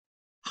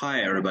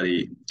Hi,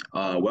 everybody.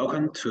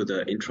 Welcome to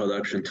the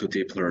Introduction to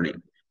Deep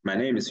Learning. My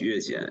name is Yue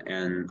Jian,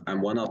 and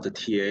I'm one of the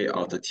TA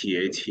of the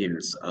TA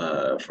teams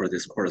for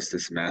this course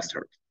this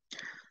semester.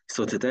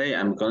 So today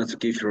I'm going to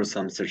give you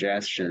some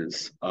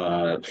suggestions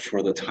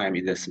for the time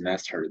in this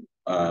semester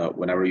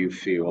whenever you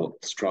feel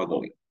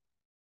struggling.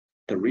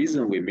 The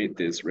reason we made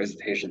this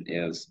recitation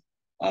is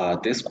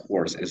this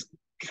course is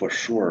for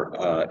sure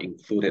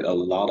included a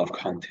lot of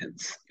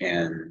contents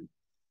and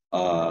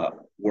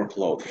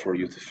workload for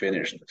you to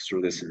finish through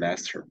this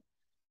semester.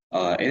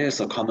 It is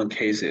a common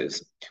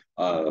cases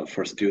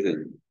for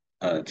students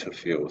to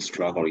feel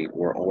struggling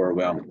or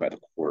overwhelmed by the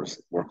course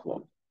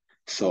workload.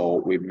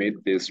 So we made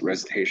these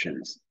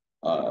recitations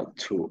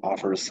to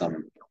offer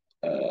some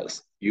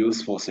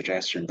useful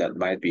suggestions that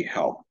might be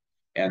help.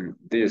 And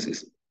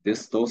those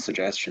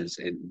suggestions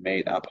is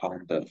made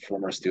upon the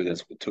former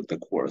students who took the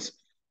course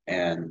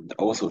and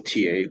also TA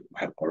who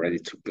have already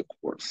took the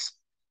course.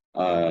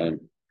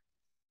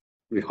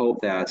 We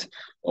hope that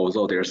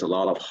although there's a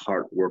lot of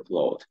hard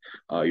workload,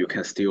 you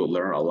can still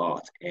learn a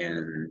lot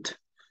and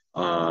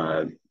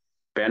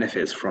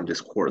benefits from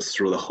this course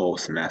through the whole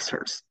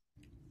semesters.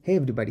 Hey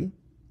everybody,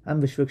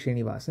 I'm Vishwak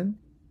Srinivasan.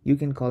 You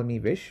can call me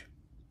Vish.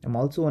 I'm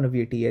also one of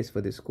your TAs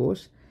for this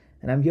course,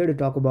 and I'm here to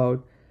talk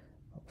about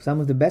some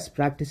of the best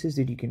practices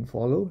that you can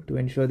follow to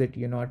ensure that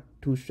you're not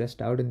too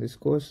stressed out in this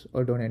course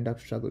or don't end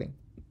up struggling.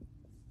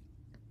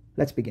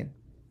 Let's begin.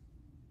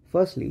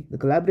 Firstly, the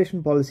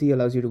collaboration policy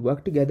allows you to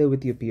work together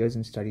with your peers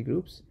in study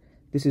groups.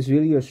 This is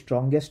really your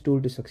strongest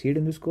tool to succeed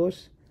in this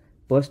course.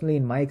 Personally,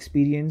 in my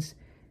experience,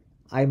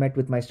 I met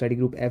with my study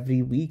group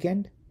every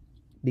weekend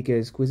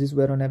because quizzes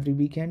were on every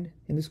weekend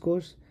in this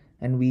course,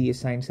 and we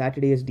assigned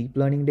Saturday as deep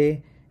learning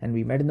day, and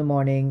we met in the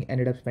morning,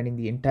 ended up spending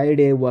the entire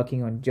day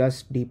working on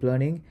just deep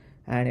learning,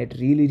 and it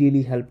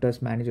really helped us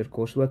manage our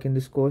coursework in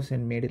this course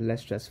and made it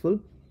less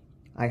stressful.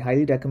 I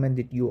highly recommend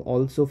that you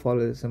also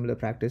follow a similar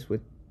practice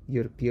with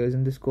your peers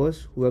in this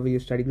course, whoever your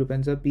study group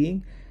ends up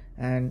being,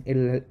 and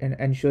it'll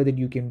ensure that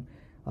you can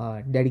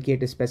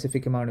dedicate a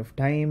specific amount of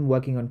time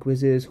working on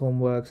quizzes,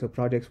 homeworks, or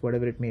projects,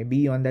 whatever it may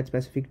be on that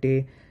specific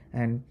day,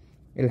 and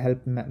it'll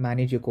help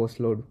manage your course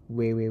load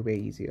way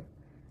easier.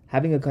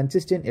 Having a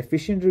consistent,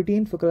 efficient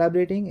routine for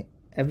collaborating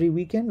every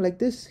weekend like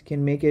this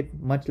can make it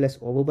much less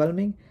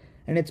overwhelming.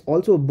 And it's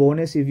also a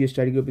bonus if your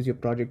study group is your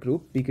project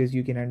group, because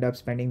you can end up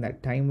spending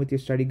that time with your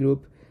study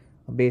group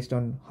based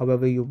on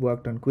however you've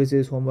worked on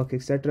quizzes, homework,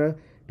 etc.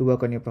 to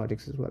work on your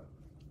projects as well.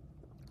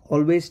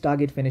 Always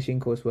target finishing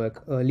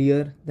coursework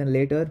earlier than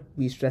later.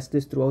 We stress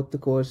this throughout the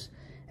course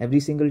every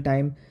single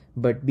time,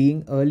 but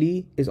being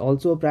early is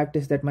also a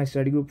practice that my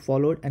study group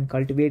followed, and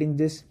cultivating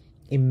this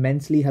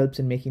immensely helps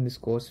in making this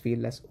course feel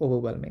less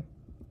overwhelming.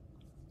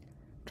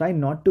 Try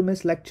not to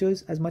miss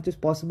lectures as much as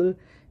possible,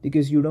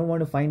 because you don't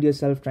want to find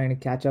yourself trying to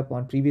catch up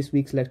on previous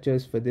week's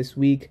lectures for this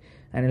week,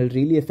 and it'll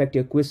really affect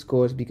your quiz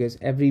scores because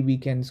every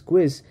weekend's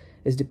quiz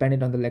is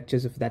dependent on the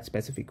lectures of that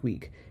specific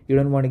week. You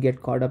don't want to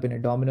get caught up in a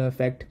domino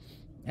effect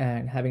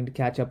and having to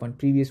catch up on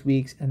previous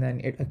weeks and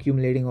then it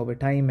accumulating over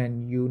time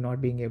and you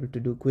not being able to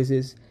do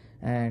quizzes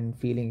and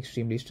feeling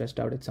extremely stressed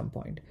out at some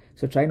point.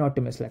 So try not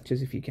to miss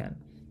lectures if you can.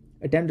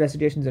 Attend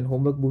recitations and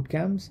homework boot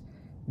camps.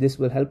 This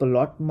will help a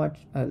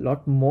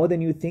lot more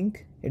than you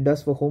think it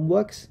does for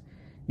homeworks,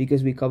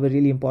 because we cover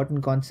really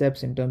important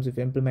concepts in terms of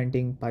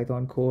implementing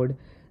Python code,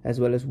 as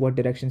well as what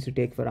directions to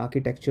take for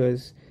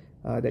architectures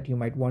that you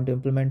might want to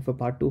implement for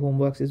part 2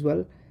 homeworks as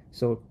well.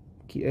 So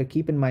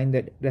keep in mind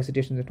that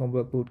recitations and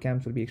homework boot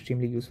camps will be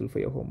extremely useful for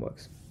your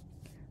homeworks.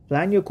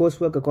 Plan your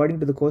coursework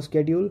according to the course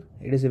schedule.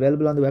 It is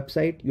available on the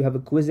website. You have a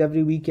quiz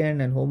every weekend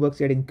and homeworks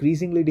get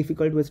increasingly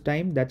difficult with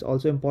time. That's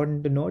also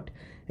important to note.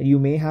 And you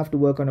may have to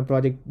work on a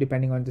project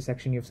depending on the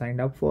section you've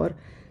signed up for.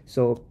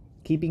 So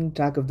keeping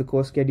track of the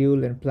course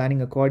schedule and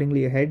planning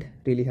accordingly ahead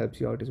really helps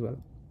you out as well.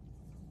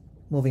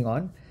 Moving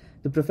on,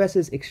 the professor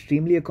is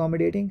extremely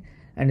accommodating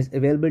and is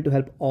available to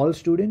help all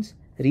students.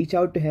 Reach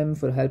out to him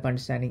for help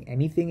understanding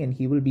anything and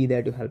he will be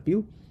there to help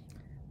you.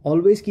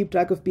 Always keep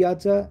track of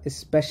Piazza,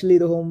 especially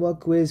the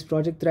homework, quiz,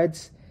 project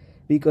threads,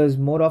 because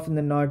more often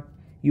than not,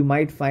 you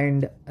might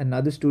find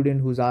another student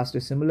who's asked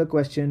a similar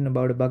question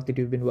about a bug that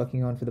you've been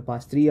working on for the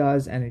past 3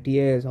 hours and a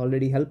TA has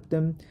already helped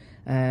them.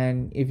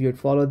 And if you had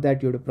followed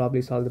that, you would have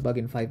probably solved the bug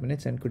in 5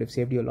 minutes and could have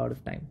saved you a lot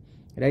of time,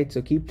 right?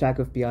 So keep track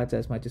of Piazza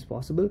as much as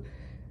possible.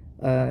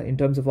 In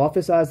terms of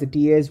office hours, the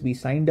TAs, we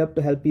signed up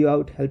to help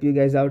you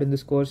guys out in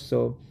this course.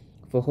 So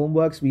for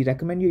homeworks, we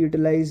recommend you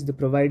utilize the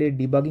provided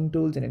debugging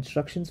tools and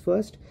instructions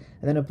first,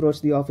 and then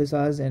approach the office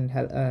hours and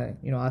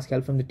ask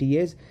help from the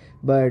TAs.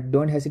 But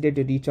don't hesitate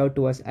to reach out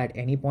to us at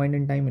any point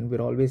in time, and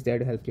we're always there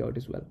to help you out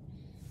as well.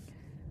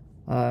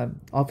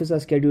 Office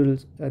hours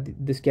schedules.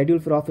 The schedule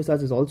for office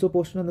hours is also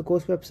posted on the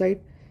course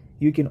website.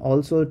 You can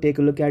also take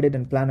a look at it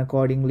and plan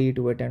accordingly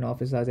to attend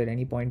office hours at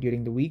any point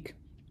during the week.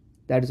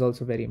 That is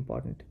also very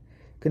important.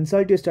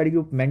 Consult your study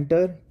group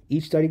mentor.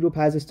 Each study group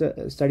has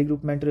a study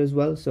group mentor as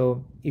well.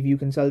 So if you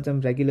consult them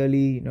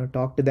regularly,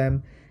 talk to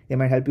them, they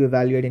might help you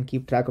evaluate and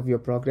keep track of your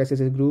progress as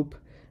a group.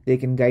 they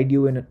can guide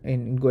you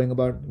in going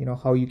about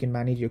how you can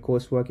manage your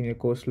coursework and your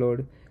course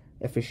load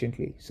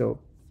efficiently. So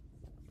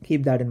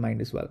keep that in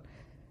mind as well.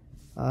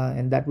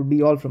 And that would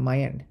be all from my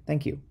end.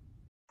 Thank you.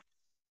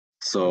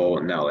 So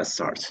now let's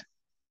start.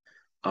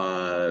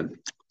 Uh,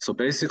 so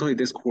basically,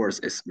 this course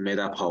is made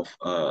up of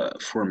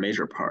four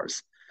major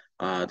parts: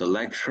 the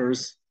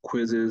lectures,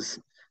 quizzes,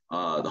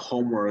 the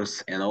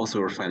homeworks, and also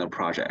your final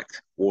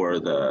project, or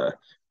the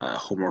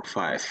homework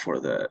 5 for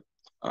the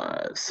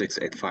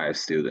 685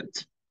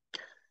 students.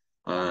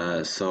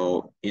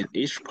 So in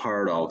each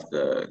part of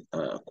the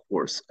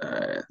course,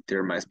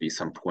 there might be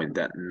some point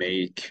that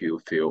make you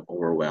feel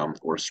overwhelmed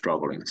or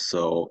struggling.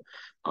 So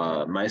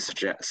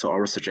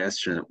our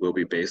suggestion will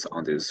be based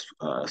on these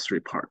three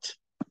parts.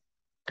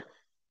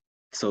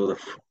 So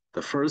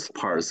the first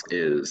part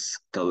is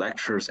the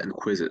lectures and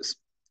quizzes.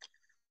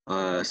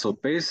 So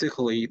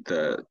basically,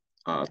 the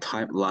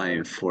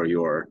timeline for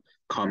your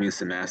coming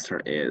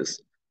semester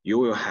is you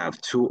will have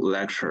two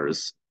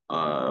lectures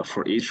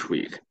for each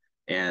week.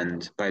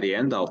 And by the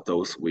end of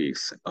those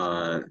weeks,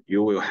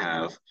 you will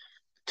have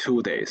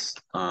 2 days,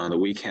 the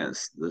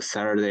weekends, the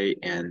Saturday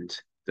and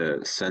the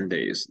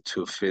Sundays,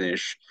 to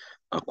finish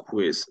a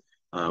quiz,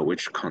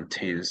 which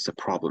contains the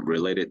problem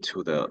related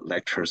to the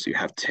lectures you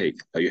have took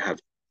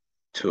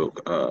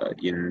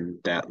in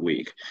that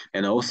week,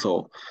 and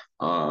also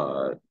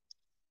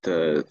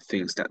the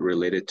things that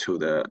related to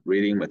the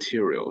reading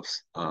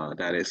materials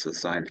that is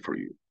assigned for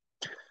you.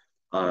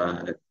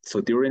 So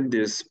during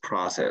this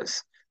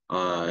process,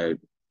 uh,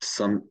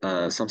 some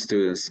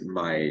students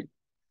might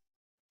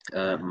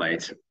feel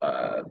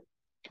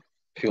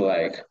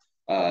like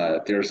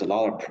there's a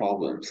lot of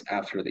problems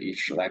after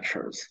each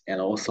lectures, and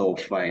also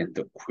find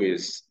the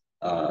quiz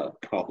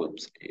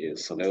problems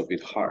is a little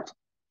bit hard.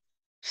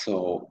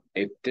 So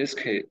if this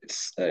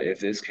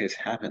case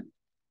happened,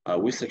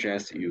 we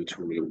suggest you to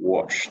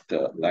rewatch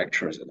the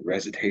lectures and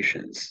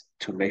recitations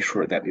to make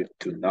sure that you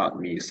do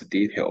not miss the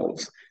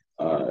details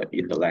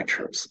in the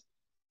lectures.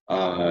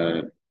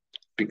 Uh,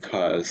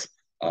 because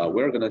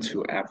we're going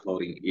to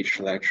uploading each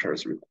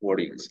lecture's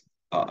recordings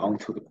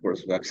onto the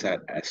course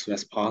website as soon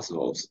as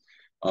possible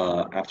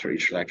after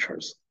each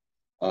lectures.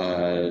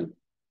 Uh,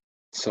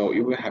 so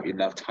you will have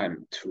enough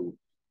time to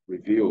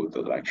review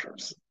the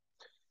lectures.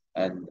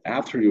 And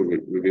after you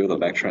review the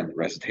lecture and the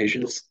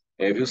recitations,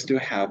 if you still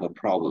have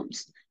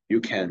problems,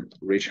 you can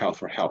reach out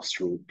for help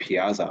through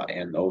Piazza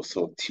and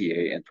also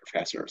TA and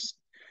professors.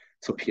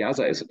 So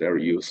Piazza is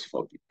very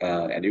useful,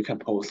 and you can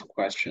post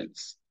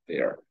questions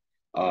there.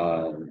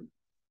 Um,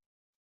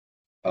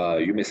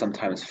 you may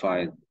sometimes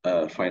find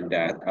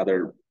that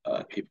other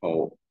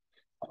people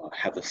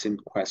have the same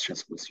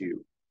questions with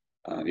you.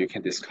 You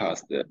can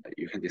discuss there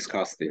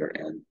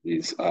and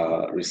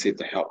receive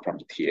the help from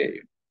the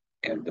TA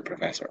and the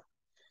professor.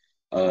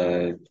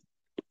 Uh,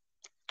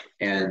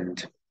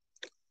 and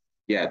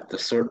yeah, the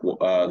third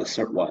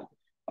one,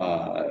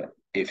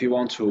 if you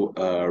want to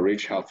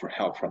reach out for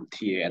help from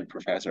TA and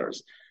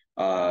professors,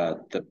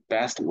 the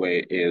best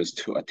way is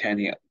to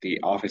attending the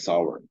office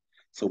hour.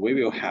 So we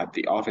will have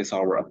the office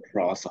hour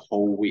across the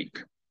whole week,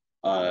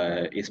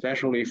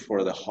 especially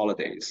for the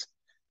holidays.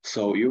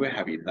 So you will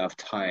have enough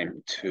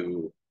time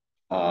to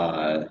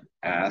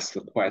ask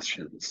the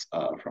questions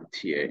from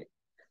TA,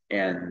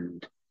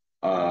 and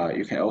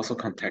you can also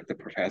contact the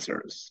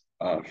professors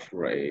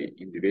for a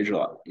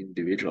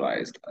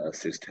individualized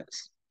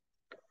assistance.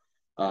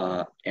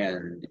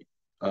 And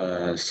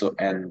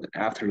and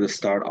after the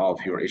start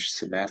of your each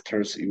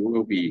semesters, you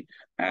will be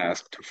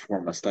asked to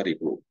form a study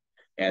group,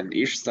 and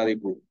each study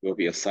group will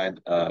be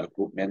assigned a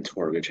group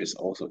mentor, which is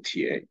also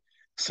TA.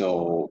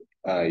 So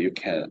you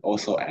can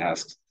also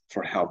ask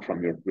for help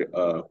from your group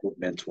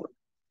mentor.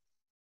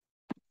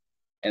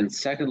 And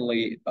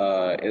secondly,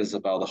 is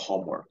about the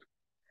homework.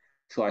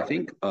 So I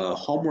think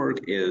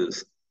homework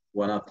is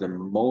one of the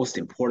most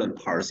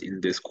important parts in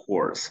this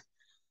course,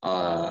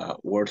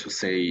 or to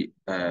say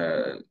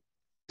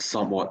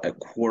somewhat a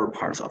core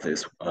part of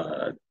this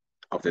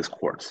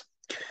course.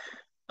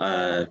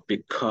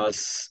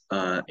 Because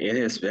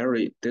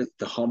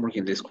the homework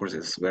in this course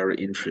is very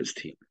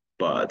interesting,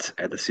 but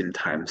at the same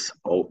time,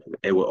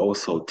 it will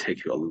also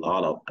take you a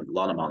lot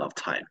amount of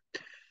time.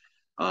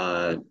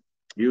 Uh,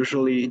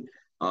 Usually,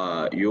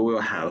 you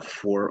will have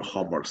four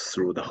homeworks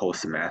through the whole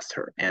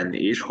semester, and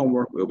each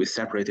homework will be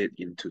separated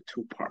into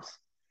two parts.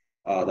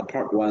 The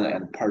part one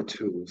and part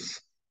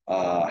twos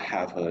are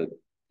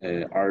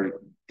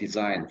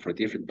designed for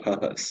different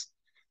purpose.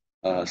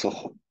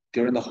 So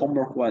during the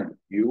homework one,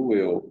 you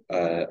will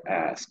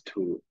ask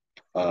to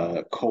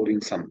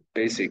coding some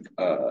basic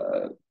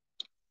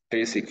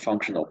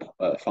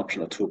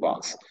functional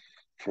toolbox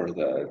for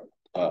the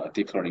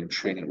deep learning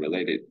training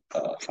related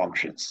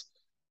functions.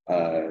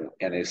 And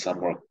it is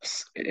somewhat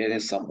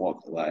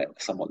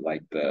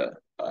like the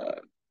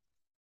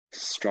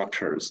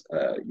structures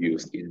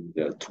used in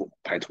the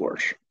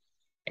PyTorch.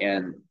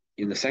 And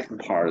in the second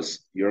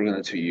parts, you're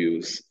going to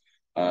use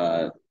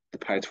the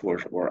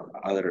PyTorch or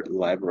other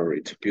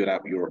library to build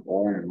up your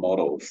own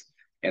models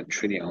and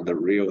training on the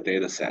real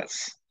data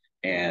sets.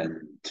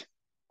 And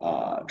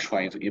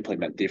trying to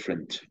implement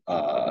different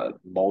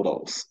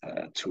models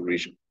to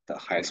reach the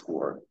high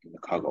score in the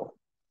Kaggle.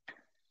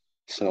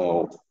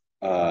 So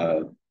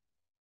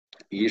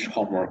each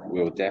homework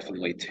will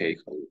definitely take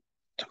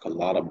a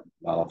lot of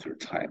amount of your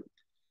time.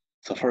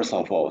 So first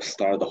of all,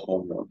 start the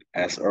homework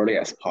as early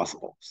as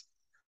possible.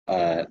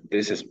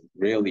 This is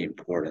really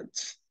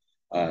important.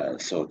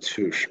 So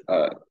to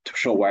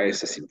show why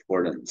this is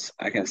important,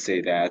 I can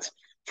say that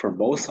for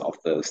most of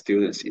the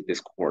students in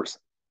this course,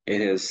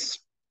 it is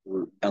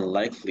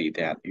unlikely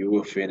that you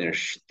will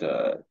finish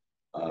the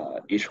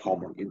each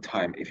homework in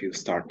time if you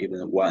start even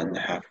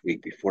 1.5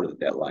 week before the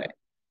deadline.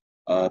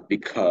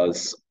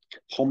 Because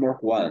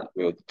homework one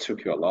will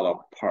took you a lot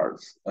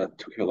of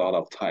took you a lot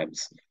of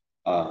times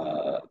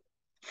uh,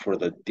 for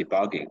the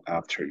debugging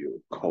after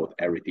you code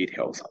every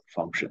details of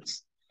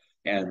functions.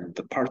 And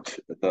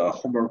the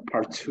homework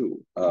part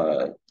two,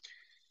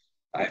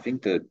 I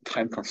think the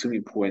time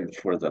consuming point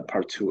for the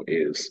part two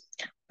is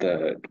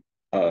the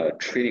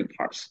trading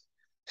parts.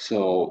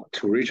 So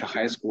to reach a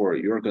high score,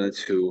 you're going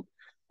to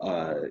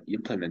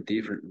implement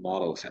different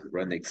models and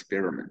run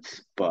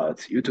experiments,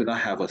 but you do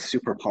not have a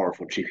super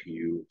powerful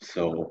GPU.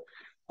 So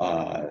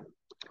uh,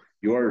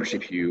 your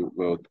GPU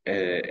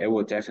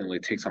will definitely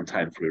take some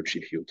time for your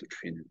GPU to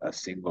train a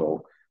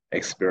single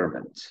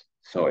experiment.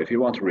 So if you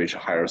want to reach a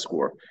higher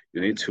score,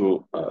 you need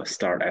to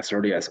start as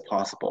early as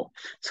possible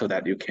so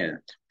that you can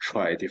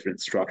try different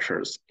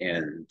structures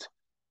and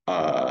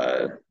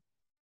uh,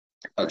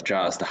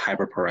 adjust the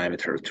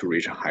hyperparameter to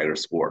reach a higher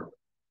score.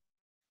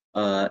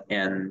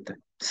 And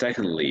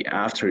secondly,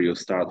 after you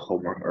start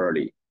homework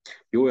early,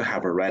 you will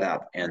have a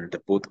write-up and the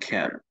boot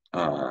camp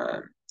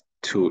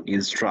to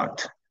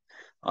instruct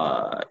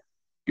uh,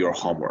 your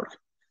homework.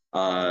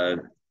 Uh,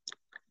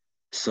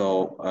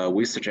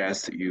 we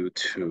suggest you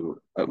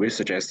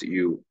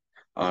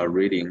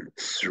reading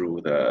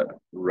through the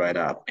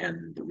write-up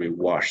and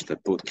rewatch the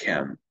boot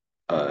camp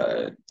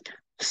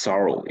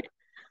thoroughly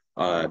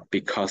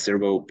because there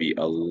will be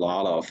a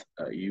lot of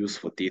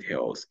useful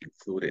details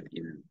included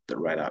in the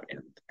write-up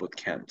and boot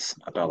camps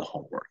about the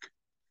homework.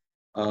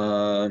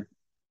 Uh,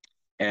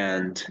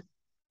 and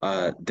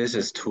this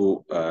is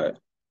two of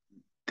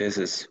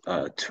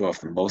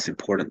the most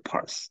important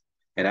parts.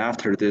 And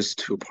after these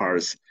two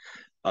parts,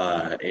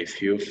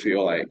 if you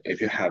feel like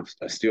if you have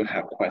still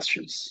have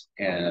questions,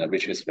 and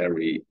which is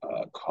very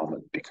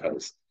common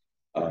because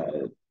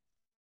uh,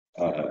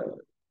 uh,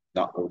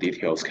 not all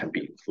details can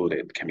be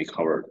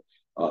covered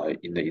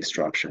in the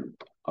instruction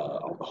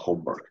of the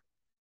homework.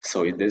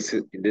 So in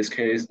this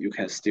case, you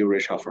can still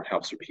reach out for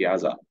help through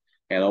Piazza,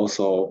 and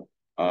also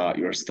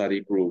your study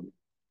group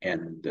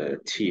and the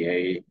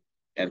TA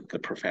and the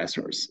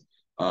professors.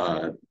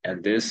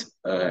 And this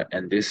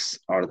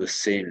are the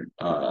same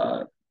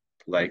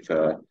like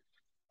the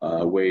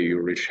way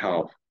you reach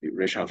out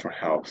for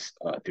help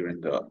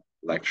during the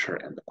lecture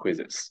and the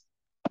quizzes.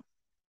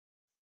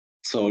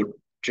 So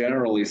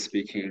generally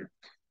speaking,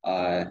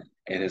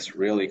 it is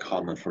really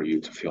common for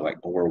you to feel like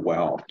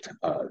overwhelmed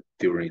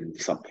during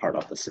some part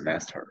of the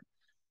semester.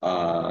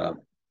 Uh,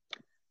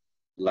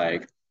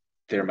 like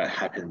there might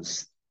happen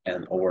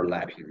an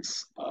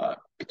overlappings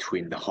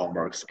between the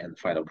homeworks and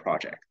final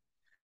project.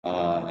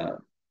 Uh,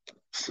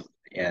 so,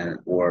 and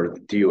or the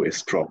due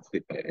is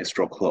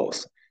draw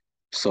close.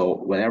 So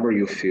whenever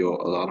you feel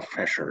a lot of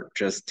pressure,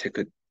 just take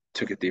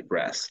a deep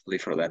breath,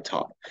 leave your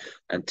laptop,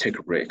 and take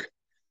a break.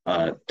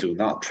 Do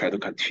not try to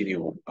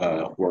continue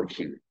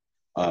working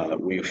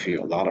when you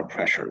feel a lot of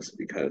pressures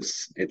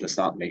because it does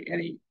not make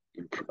any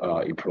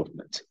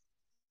improvement.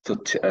 So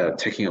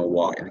taking a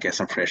walk and get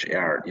some fresh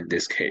air in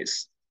this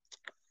case.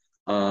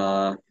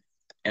 Uh,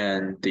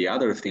 and the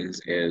other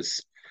things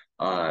is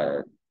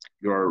uh,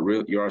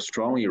 you are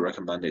strongly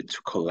recommended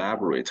to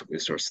collaborate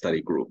with your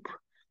study group,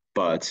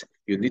 but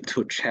you need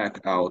to check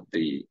out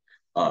the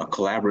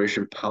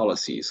collaboration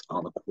policies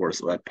on the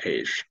course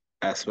webpage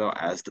as well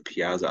as the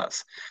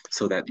piazzas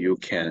so that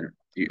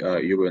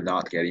you will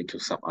not get into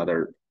some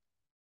other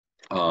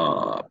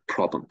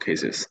problem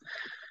cases.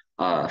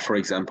 For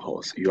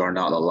example, you are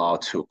not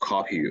allowed to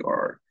copy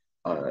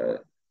uh,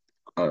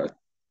 uh,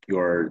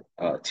 your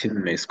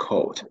teammates'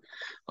 code,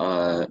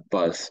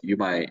 but you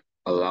might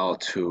allow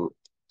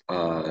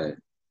uh,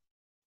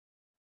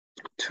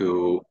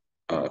 to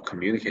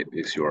communicate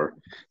with your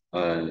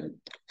uh,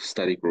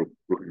 study group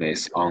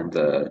mates on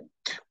the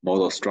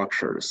model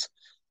structures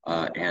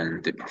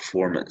and the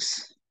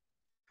performance.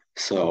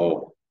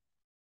 So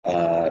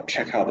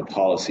check out the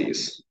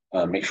policies.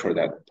 Make sure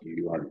that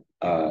you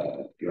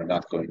are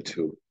not going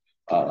to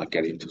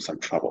get into some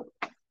trouble.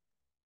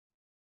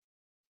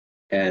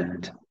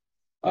 And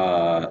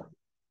uh,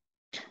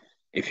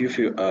 if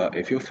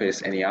you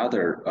face any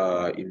other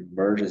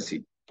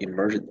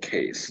emergent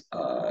case,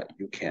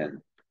 you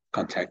can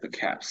contact the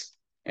CAPS.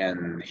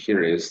 And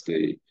here is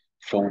the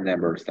phone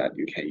numbers that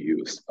you can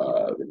use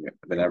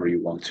whenever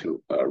you want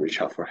to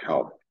reach out for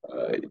help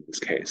in this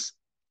case.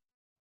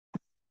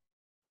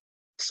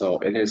 So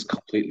it is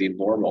completely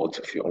normal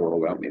to feel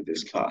overwhelmed in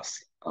this class.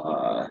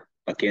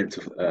 Again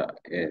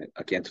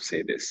to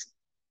say this,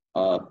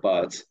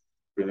 But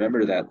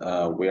remember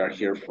that we are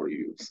here for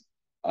you,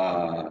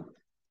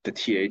 the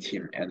TA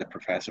team and the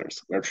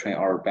professors. We're trying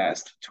our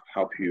best to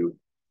help you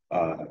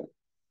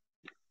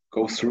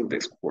go through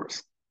this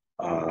course.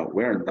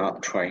 We're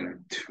not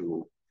trying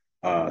to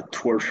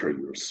torture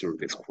you through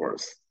this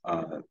course.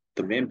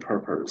 The main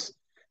purpose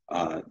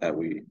that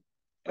we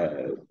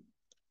uh,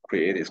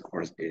 create this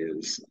course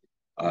is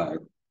uh,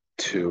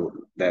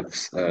 to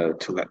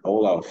let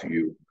all of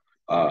you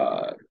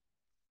uh,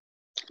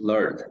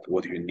 learn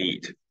what you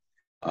need.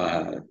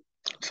 Uh,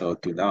 so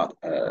do not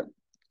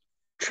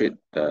treat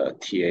the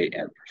TA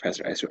and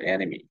professor as your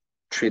enemy.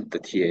 Treat the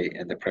TA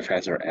and the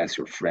professor as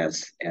your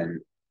friends and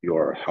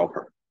your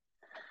helper.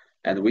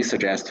 And we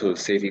suggest to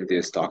saving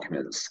these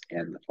documents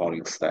and the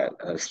following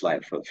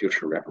slide for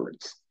future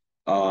reference.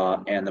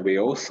 And we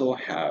also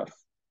have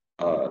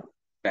a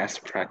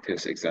best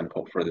practice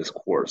example for this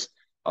course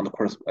on the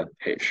course web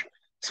page.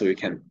 So you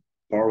can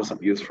borrow some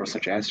useful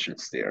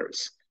suggestions there,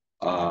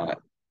 uh,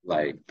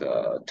 like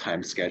the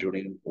time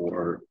scheduling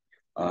or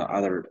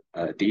other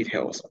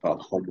details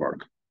about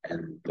homework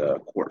and the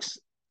course.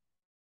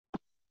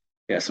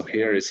 Yeah, so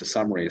here is a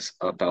summaries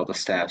about the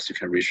steps you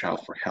can reach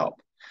out for help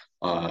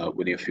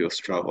when you feel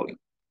struggling.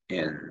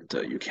 And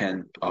you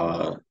can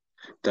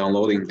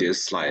downloading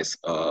these slides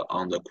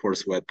on the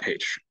course web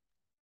page.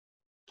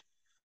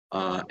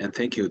 And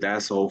thank you.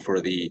 That's all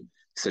for the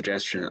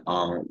suggestion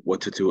on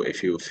what to do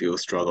if you feel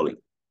struggling.